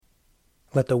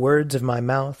Let the words of my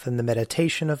mouth and the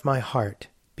meditation of my heart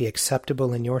be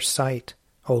acceptable in your sight,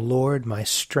 O Lord, my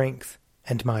strength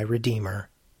and my Redeemer.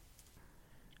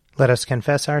 Let us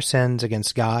confess our sins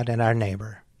against God and our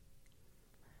neighbor.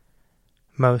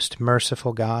 Most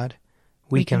merciful God,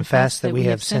 we confess that we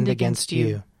have sinned against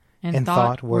you in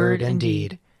thought, word, and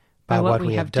deed, by what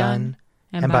we have done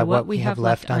and by what we have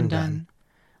left undone.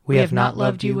 We have not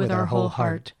loved you with our whole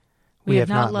heart. We have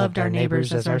not loved our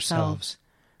neighbors as ourselves.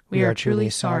 We are truly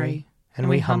sorry, and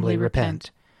we humbly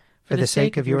repent. For the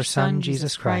sake of your Son,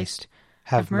 Jesus Christ,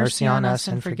 have mercy on us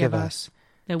and forgive us,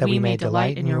 that we may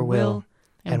delight in your will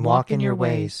and walk in your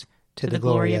ways, to the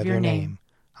glory of your name.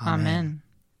 Amen.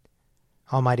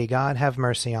 Almighty God, have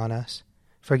mercy on us.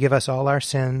 Forgive us all our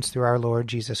sins through our Lord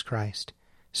Jesus Christ.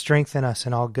 Strengthen us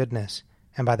in all goodness,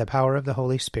 and by the power of the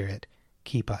Holy Spirit,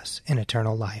 keep us in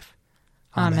eternal life.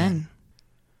 Amen.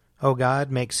 O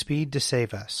God, make speed to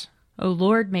save us. O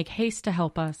Lord, make haste to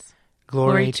help us.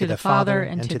 Glory to the Father,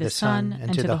 and to the Son,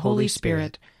 and to the Holy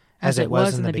Spirit, as it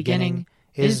was in the beginning,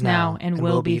 is now, and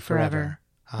will be forever.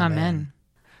 Amen.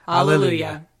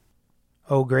 Alleluia.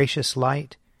 O gracious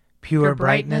light, pure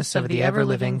brightness of the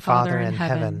ever-living Father in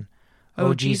heaven,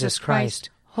 O Jesus Christ,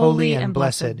 holy and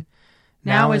blessed,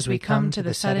 now as we come to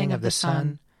the setting of the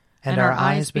sun, and our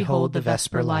eyes behold the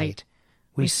vesper light,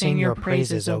 we sing your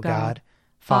praises, O God,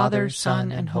 Father,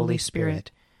 Son, and Holy Spirit.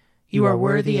 You are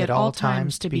worthy at all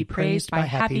times to be praised by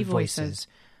happy voices,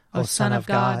 O Son of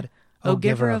God, O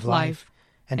Giver of life,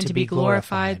 and to be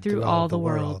glorified through all the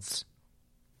worlds.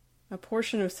 A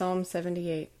portion of Psalm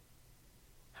 78.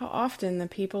 How often the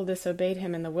people disobeyed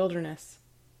him in the wilderness,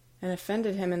 and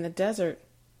offended him in the desert.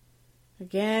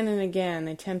 Again and again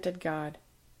they tempted God,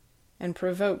 and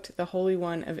provoked the Holy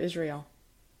One of Israel.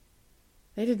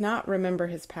 They did not remember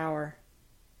his power,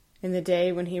 in the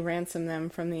day when he ransomed them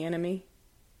from the enemy,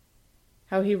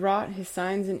 how he wrought his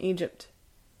signs in Egypt,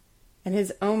 and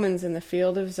his omens in the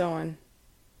field of Zoan.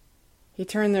 He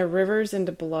turned their rivers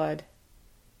into blood,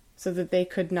 so that they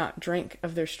could not drink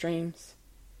of their streams.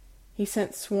 He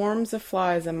sent swarms of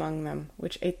flies among them,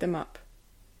 which ate them up,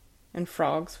 and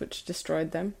frogs which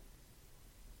destroyed them.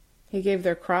 He gave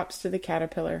their crops to the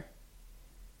caterpillar,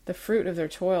 the fruit of their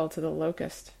toil to the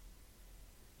locust.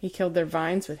 He killed their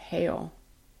vines with hail,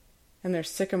 and their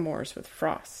sycamores with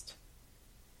frost.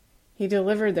 He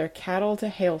delivered their cattle to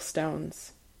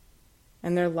hailstones,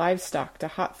 and their livestock to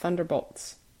hot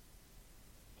thunderbolts.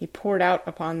 He poured out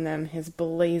upon them his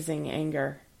blazing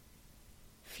anger,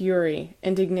 fury,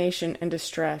 indignation, and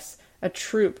distress, a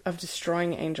troop of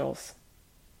destroying angels.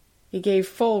 He gave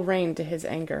full rein to his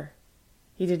anger.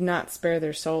 He did not spare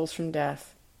their souls from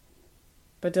death,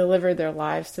 but delivered their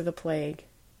lives to the plague.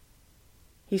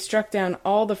 He struck down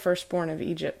all the firstborn of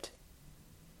Egypt,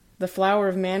 the flower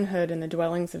of manhood in the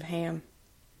dwellings of Ham.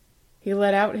 He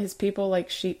led out his people like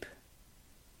sheep,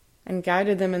 and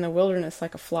guided them in the wilderness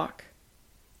like a flock.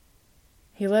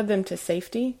 He led them to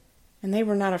safety, and they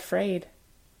were not afraid,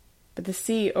 but the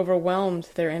sea overwhelmed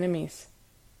their enemies.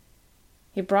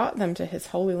 He brought them to his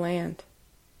holy land,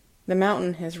 the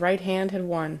mountain his right hand had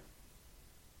won.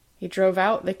 He drove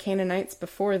out the Canaanites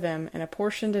before them, and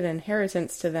apportioned an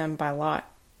inheritance to them by lot.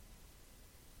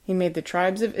 He made the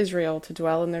tribes of Israel to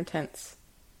dwell in their tents.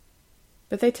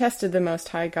 But they tested the Most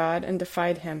High God and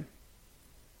defied him,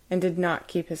 and did not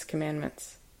keep his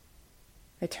commandments.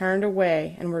 They turned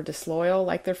away and were disloyal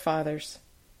like their fathers.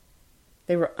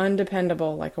 They were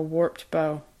undependable like a warped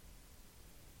bow.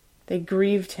 They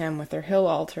grieved him with their hill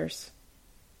altars.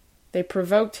 They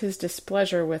provoked his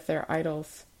displeasure with their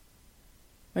idols.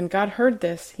 When God heard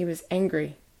this, he was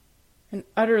angry, and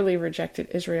utterly rejected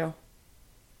Israel.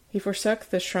 He forsook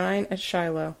the shrine at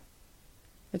Shiloh,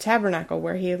 the tabernacle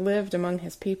where he had lived among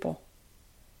his people.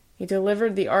 He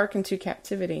delivered the ark into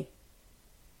captivity,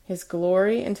 his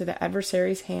glory into the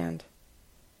adversary's hand.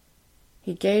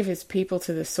 He gave his people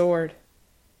to the sword,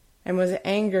 and was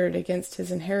angered against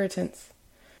his inheritance.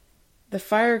 The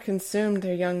fire consumed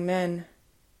their young men.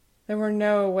 There were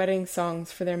no wedding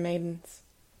songs for their maidens.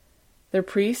 Their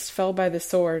priests fell by the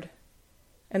sword,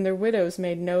 and their widows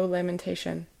made no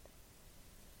lamentation.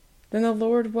 Then the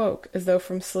Lord woke as though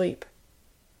from sleep,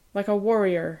 like a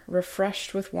warrior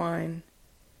refreshed with wine.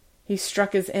 He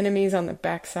struck his enemies on the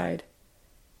backside,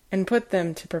 and put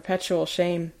them to perpetual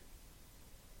shame.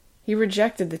 He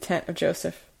rejected the tent of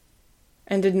Joseph,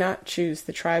 and did not choose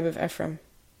the tribe of Ephraim.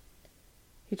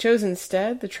 He chose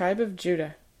instead the tribe of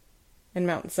Judah, and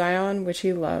Mount Zion which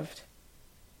he loved.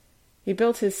 He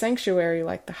built his sanctuary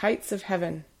like the heights of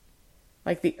heaven,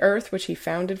 like the earth which he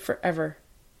founded forever.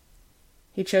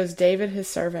 He chose David his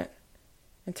servant,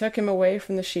 and took him away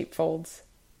from the sheepfolds.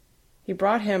 He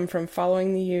brought him from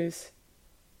following the ewes,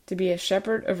 to be a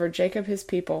shepherd over Jacob his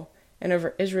people, and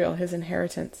over Israel his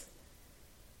inheritance.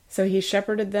 So he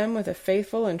shepherded them with a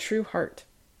faithful and true heart,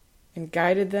 and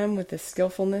guided them with the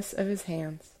skillfulness of his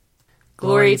hands.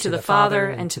 Glory to the Father,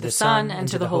 and to the Son, and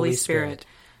to the Holy Spirit,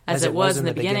 as it was in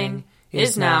the beginning,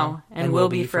 is now, and will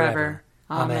be forever.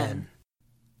 Amen.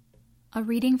 A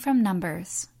reading from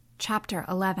Numbers, chapter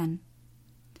 11.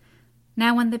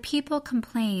 Now when the people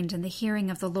complained in the hearing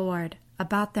of the Lord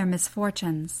about their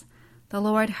misfortunes, the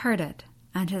Lord heard it,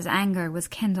 and his anger was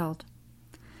kindled.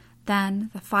 Then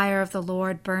the fire of the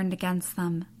Lord burned against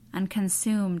them, and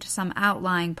consumed some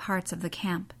outlying parts of the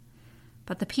camp.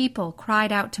 But the people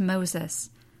cried out to Moses,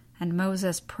 and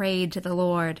Moses prayed to the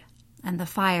Lord, and the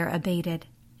fire abated.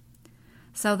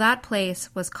 So that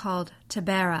place was called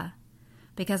Taberah,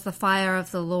 because the fire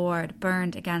of the Lord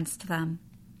burned against them.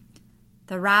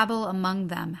 The rabble among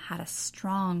them had a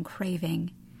strong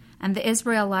craving, and the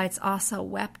Israelites also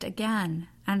wept again,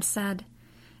 and said,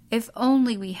 "If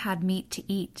only we had meat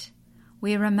to eat.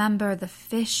 We remember the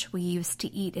fish we used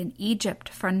to eat in Egypt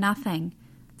for nothing,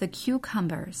 the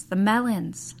cucumbers, the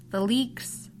melons, the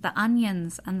leeks, the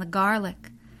onions, and the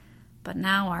garlic. But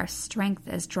now our strength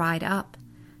is dried up,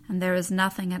 and there is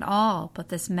nothing at all but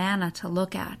this manna to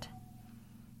look at."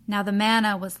 Now the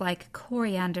manna was like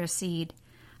coriander seed,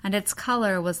 and its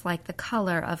color was like the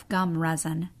color of gum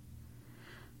resin.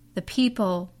 The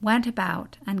people went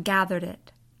about and gathered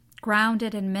it, ground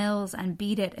it in mills and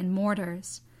beat it in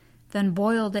mortars, then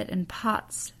boiled it in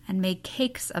pots and made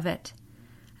cakes of it,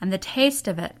 and the taste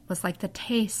of it was like the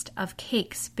taste of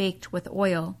cakes baked with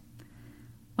oil.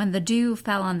 When the dew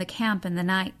fell on the camp in the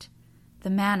night, the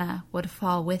manna would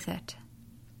fall with it.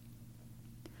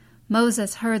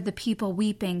 Moses heard the people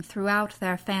weeping throughout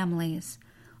their families,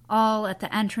 all at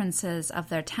the entrances of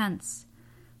their tents.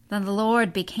 Then the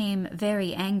Lord became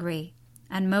very angry,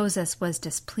 and Moses was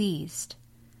displeased.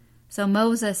 So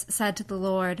Moses said to the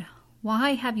Lord,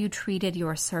 "Why have you treated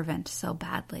your servant so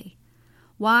badly?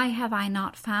 Why have I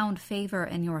not found favor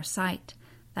in your sight,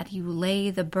 that you lay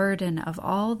the burden of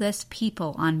all this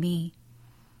people on me?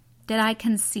 Did I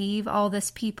conceive all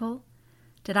this people?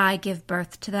 Did I give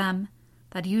birth to them,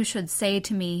 that you should say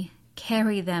to me,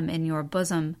 'Carry them in your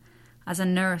bosom,' as a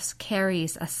nurse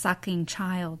carries a sucking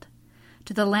child,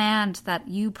 to the land that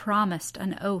you promised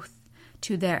an oath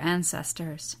to their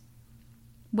ancestors?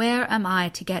 Where am I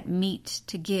to get meat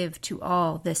to give to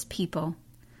all this people?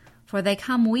 For they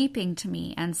come weeping to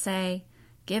me and say,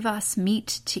 'Give us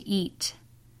meat to eat.'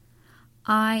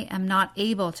 I am not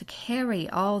able to carry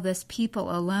all this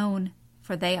people alone,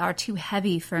 for they are too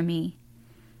heavy for me.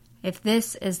 If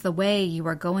this is the way you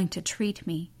are going to treat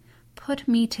me, put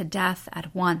me to death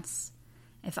at once,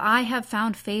 if I have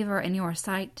found favor in your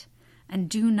sight, and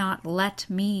do not let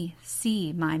me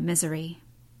see my misery."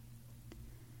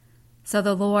 So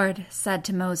the Lord said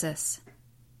to Moses,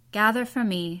 "Gather for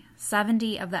me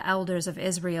 70 of the elders of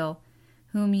Israel,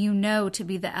 whom you know to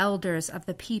be the elders of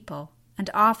the people and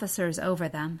officers over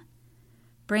them.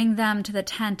 Bring them to the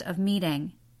tent of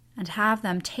meeting, and have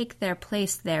them take their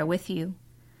place there with you.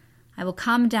 I will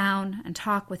come down and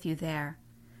talk with you there,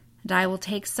 and I will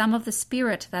take some of the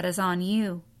Spirit that is on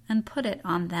you and put it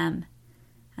on them,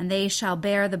 and they shall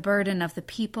bear the burden of the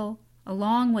people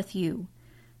along with you,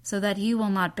 so that you will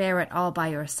not bear it all by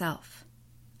yourself.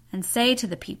 And say to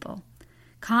the people,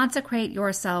 'Consecrate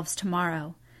yourselves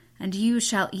tomorrow, and you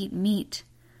shall eat meat,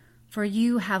 for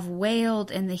you have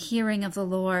wailed in the hearing of the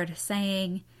Lord,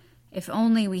 saying, If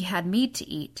only we had meat to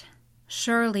eat.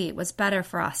 Surely it was better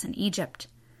for us in Egypt.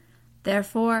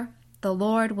 Therefore the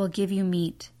Lord will give you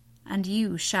meat, and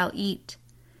you shall eat.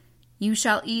 You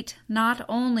shall eat not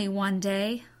only 1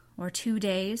 day, or 2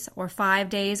 days, or 5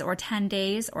 days, or 10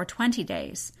 days, or 20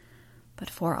 days, but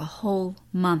for a whole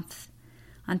month,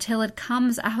 until it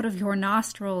comes out of your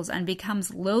nostrils and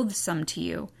becomes loathsome to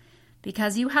you,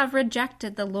 because you have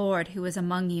rejected the Lord who is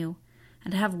among you,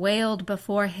 and have wailed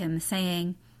before him,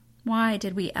 saying, Why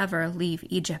did we ever leave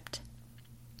Egypt?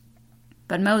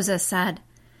 But Moses said,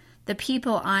 The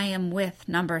people I am with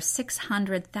number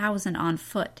 600,000 on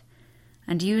foot,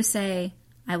 and you say,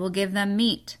 I will give them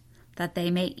meat, that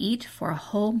they may eat for a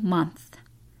whole month.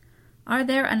 Are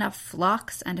there enough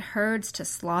flocks and herds to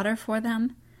slaughter for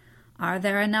them? Are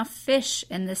there enough fish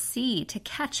in the sea to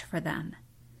catch for them?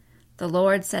 The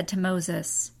Lord said to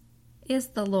Moses, Is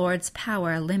the Lord's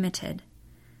power limited?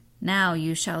 Now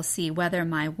you shall see whether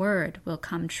my word will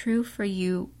come true for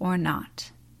you or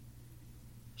not.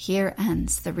 Here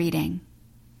ends the reading.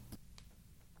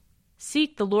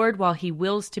 Seek the Lord while he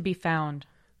wills to be found.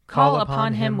 Call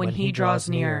upon him when he draws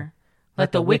near.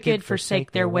 Let the wicked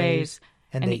forsake their ways,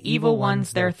 and the evil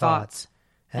ones their thoughts.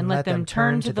 And let them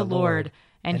turn to the Lord,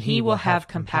 and he will have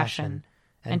compassion.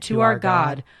 And to our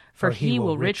God, for he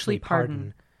will richly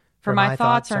pardon. For my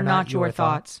thoughts are not your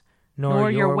thoughts,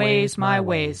 nor your ways my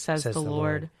ways, says the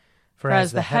Lord. For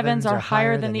as the heavens are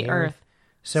higher than the earth,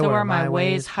 so are my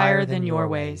ways higher than your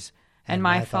ways, and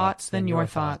my thoughts than your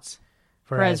thoughts.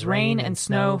 For as rain and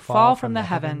snow fall from the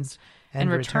heavens, and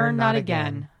return not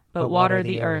again, but water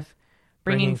the earth,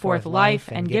 bringing forth life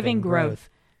and giving growth,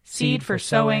 seed for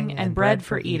sowing and bread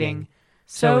for eating,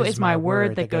 so is my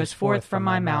word that goes forth from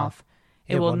my mouth.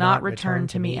 It will not return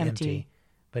to me empty,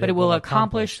 but it will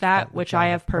accomplish that which I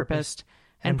have purposed,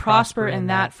 and prosper in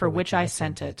that for which I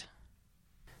sent it.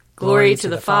 Glory to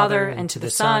the Father, and to the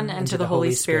Son, and to the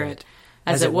Holy Spirit,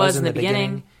 as it was in the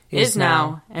beginning, is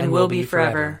now, and will be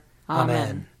forever.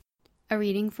 Amen. A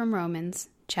reading from Romans,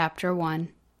 chapter 1.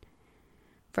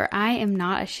 For I am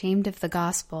not ashamed of the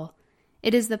gospel.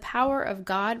 It is the power of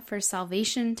God for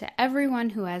salvation to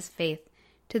everyone who has faith,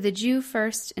 to the Jew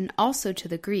first, and also to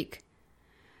the Greek.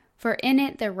 For in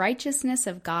it the righteousness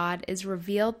of God is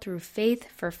revealed through faith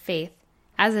for faith,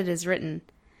 as it is written,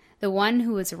 the one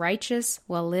who is righteous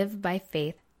will live by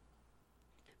faith.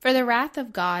 For the wrath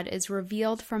of God is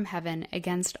revealed from heaven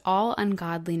against all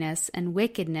ungodliness and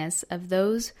wickedness of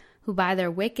those who by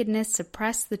their wickedness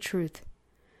suppress the truth.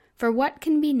 For what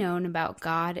can be known about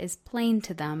God is plain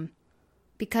to them,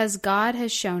 because God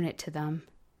has shown it to them.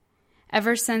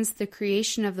 Ever since the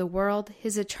creation of the world,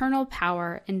 his eternal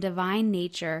power and divine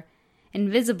nature,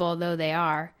 invisible though they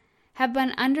are, have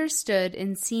been understood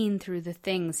and seen through the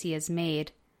things he has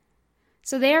made.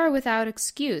 So they are without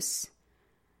excuse.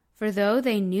 For though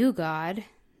they knew God,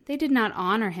 they did not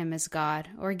honor him as God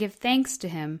or give thanks to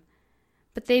him,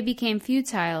 but they became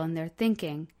futile in their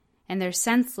thinking, and their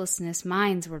senselessness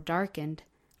minds were darkened.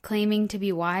 Claiming to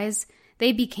be wise,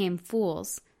 they became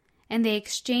fools, and they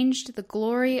exchanged the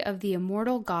glory of the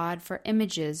immortal God for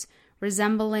images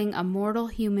resembling a mortal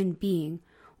human being,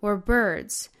 or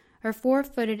birds, or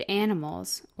four-footed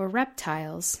animals, or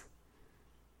reptiles.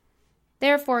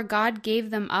 Therefore God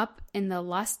gave them up in the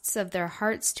lusts of their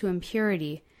hearts to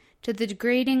impurity, to the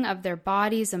degrading of their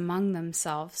bodies among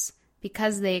themselves,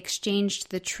 because they exchanged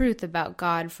the truth about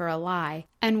God for a lie,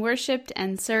 and worshipped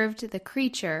and served the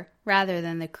creature rather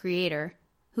than the Creator,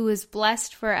 who is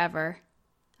blessed forever.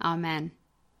 Amen.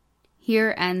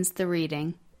 Here ends the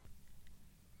reading.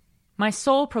 My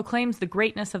soul proclaims the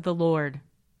greatness of the Lord.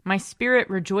 My spirit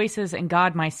rejoices in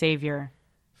God my Savior,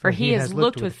 for he has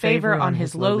looked with favor on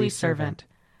his lowly servant.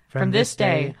 From this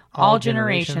day all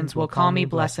generations will call me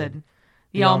blessed.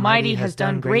 The Almighty has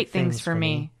done great things for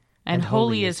me, and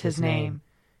holy is his name.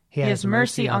 He has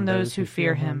mercy on those who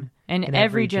fear him, in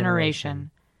every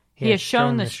generation. He has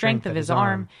shown the strength of his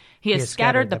arm. He has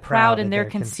scattered the proud in their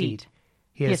conceit.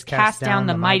 He has cast down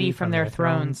the mighty from their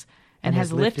thrones, and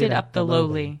has lifted up the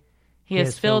lowly. He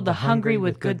has filled the hungry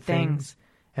with good things,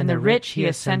 and the rich he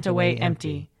has sent away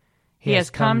empty. He has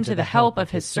come to the help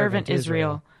of his servant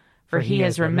Israel, for he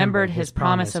has remembered his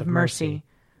promise of mercy,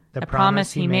 the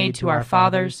promise he made to our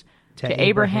fathers, to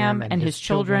Abraham and his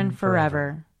children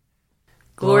forever.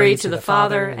 Glory to the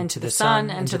Father, and to the Son,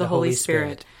 and to the Holy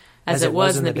Spirit, as it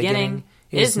was in the beginning,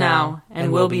 is now,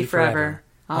 and will be forever.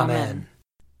 Amen.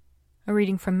 A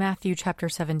reading from Matthew chapter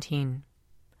 17.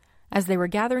 As they were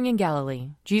gathering in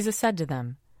Galilee, Jesus said to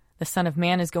them, The Son of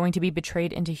Man is going to be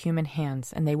betrayed into human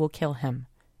hands, and they will kill him.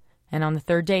 And on the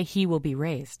third day he will be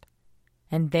raised.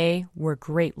 And they were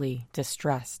greatly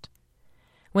distressed.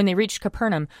 When they reached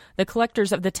Capernaum, the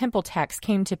collectors of the temple tax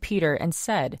came to Peter and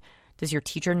said, Does your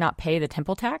teacher not pay the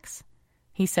temple tax?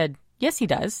 He said, Yes, he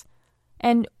does.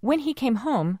 And when he came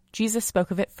home, Jesus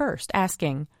spoke of it first,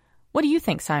 asking, What do you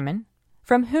think, Simon?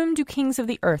 From whom do kings of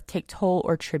the earth take toll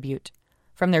or tribute?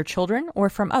 From their children or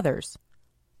from others?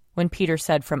 When Peter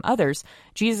said, From others,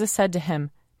 Jesus said to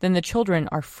him, Then the children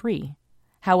are free.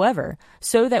 However,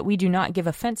 so that we do not give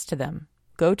offense to them,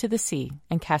 go to the sea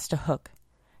and cast a hook.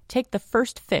 Take the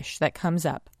first fish that comes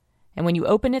up, and when you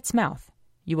open its mouth,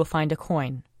 you will find a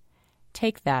coin.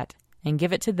 Take that and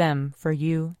give it to them for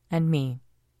you and me.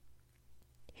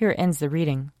 Here ends the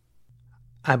reading.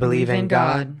 I believe in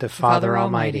God, the Father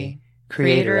Almighty,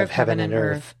 creator of heaven and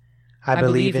earth. I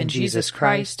believe in Jesus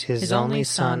Christ, his only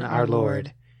Son, our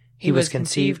Lord. He was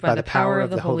conceived by the power of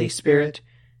the Holy Spirit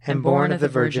and born of the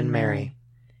Virgin Mary.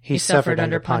 He suffered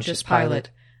under Pontius Pilate,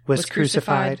 was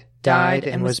crucified, died,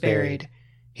 and was buried.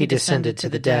 He descended to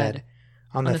the dead.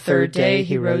 On the third day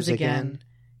he rose again.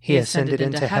 He ascended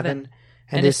into heaven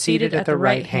and is seated at the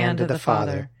right hand of the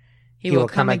Father. He will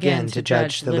come again to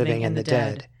judge the living and the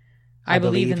dead. I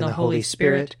believe in the Holy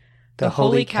Spirit, the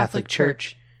Holy Catholic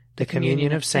Church, the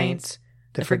communion of saints,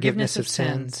 the forgiveness of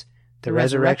sins, the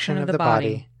resurrection of the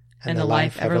body, and the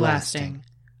life everlasting.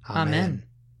 Amen.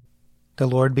 The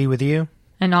Lord be with you.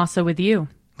 And also with you.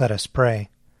 Let us pray.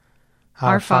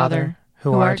 Our Father,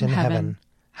 who art in heaven,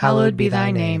 hallowed be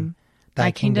thy name.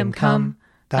 Thy kingdom come,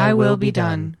 thy will be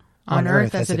done, on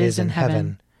earth as it is in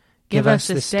heaven. Give us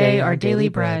this day our daily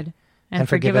bread, and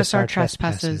forgive us our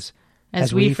trespasses,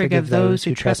 as we forgive those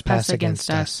who trespass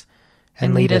against us.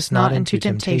 And lead us not into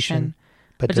temptation,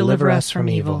 but deliver us from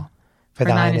evil. For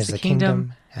thine is the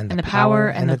kingdom, and the power,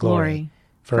 and the glory,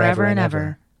 forever and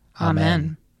ever.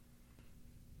 Amen.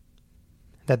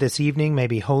 That this evening may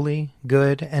be holy,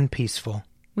 good, and peaceful.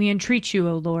 We entreat you,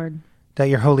 O Lord. That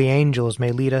your holy angels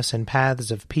may lead us in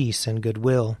paths of peace and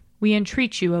goodwill. We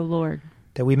entreat you, O Lord.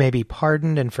 That we may be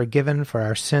pardoned and forgiven for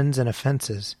our sins and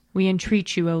offenses. We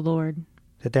entreat you, O Lord.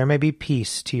 That there may be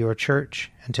peace to your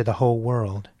church and to the whole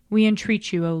world. We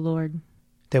entreat you, O Lord.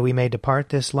 That we may depart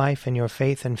this life in your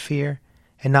faith and fear,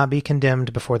 and not be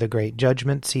condemned before the great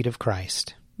judgment seat of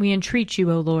Christ. We entreat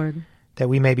you, O Lord. That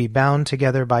we may be bound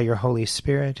together by your Holy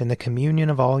Spirit in the communion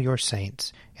of all your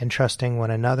saints, entrusting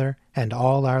one another and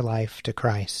all our life to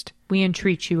Christ. We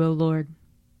entreat you, O Lord.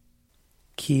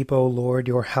 Keep, O Lord,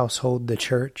 your household, the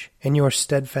church, in your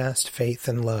steadfast faith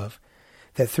and love,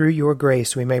 that through your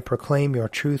grace we may proclaim your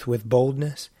truth with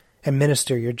boldness and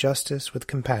minister your justice with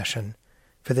compassion,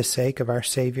 for the sake of our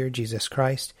Savior Jesus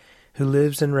Christ, who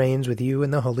lives and reigns with you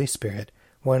in the Holy Spirit,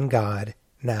 one God,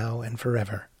 now and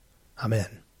forever.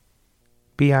 Amen.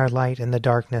 Be our light in the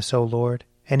darkness, O Lord,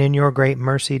 and in your great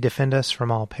mercy defend us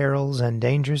from all perils and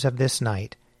dangers of this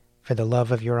night, for the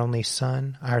love of your only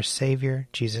Son, our Savior,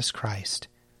 Jesus Christ.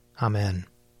 Amen.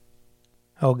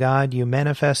 O God, you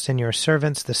manifest in your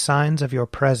servants the signs of your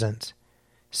presence.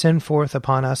 Send forth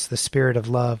upon us the Spirit of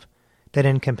love, that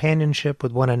in companionship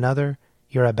with one another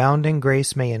your abounding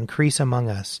grace may increase among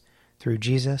us, through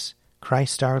Jesus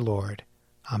Christ our Lord.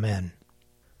 Amen.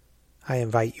 I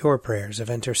invite your prayers of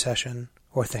intercession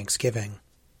or thanksgiving.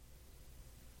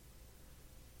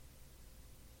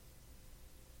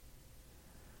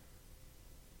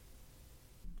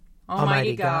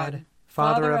 Almighty God,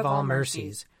 Father of all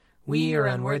mercies, we, your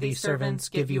unworthy servants,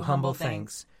 give you humble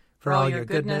thanks for all your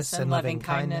goodness and loving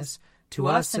kindness to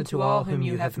us and to all whom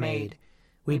you have made.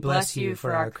 We bless you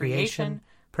for our creation,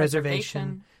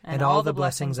 preservation, and all the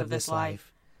blessings of this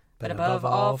life, but above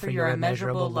all for your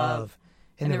immeasurable love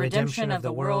in the redemption of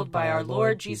the world by our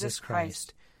Lord Jesus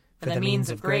Christ, for the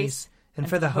means of grace and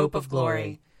for the hope of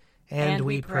glory. And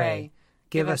we pray,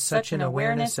 give us such an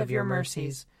awareness of your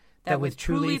mercies, that with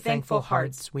truly thankful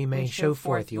hearts we may show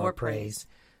forth your praise,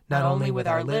 not only with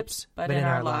our lips, but in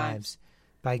our lives,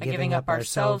 by giving up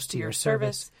ourselves to your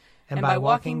service, and by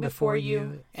walking before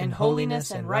you in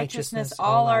holiness and righteousness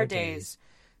all our days,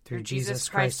 through Jesus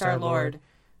Christ our Lord,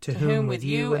 to whom with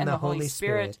you and the Holy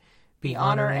Spirit be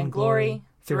honor and glory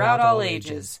throughout all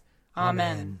ages.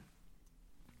 Amen.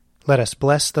 Let us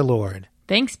bless the Lord.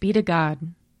 Thanks be to God.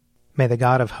 May the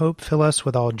God of hope fill us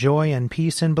with all joy and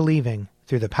peace in believing,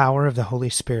 through the power of the Holy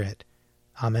Spirit.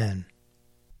 Amen.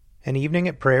 An Evening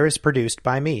at Prayer is produced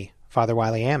by me, Father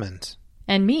Wiley Ammons.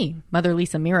 And me, Mother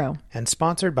Lisa Miro. And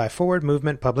sponsored by Forward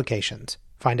Movement Publications.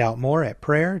 Find out more at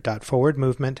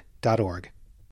prayer.forwardmovement.org.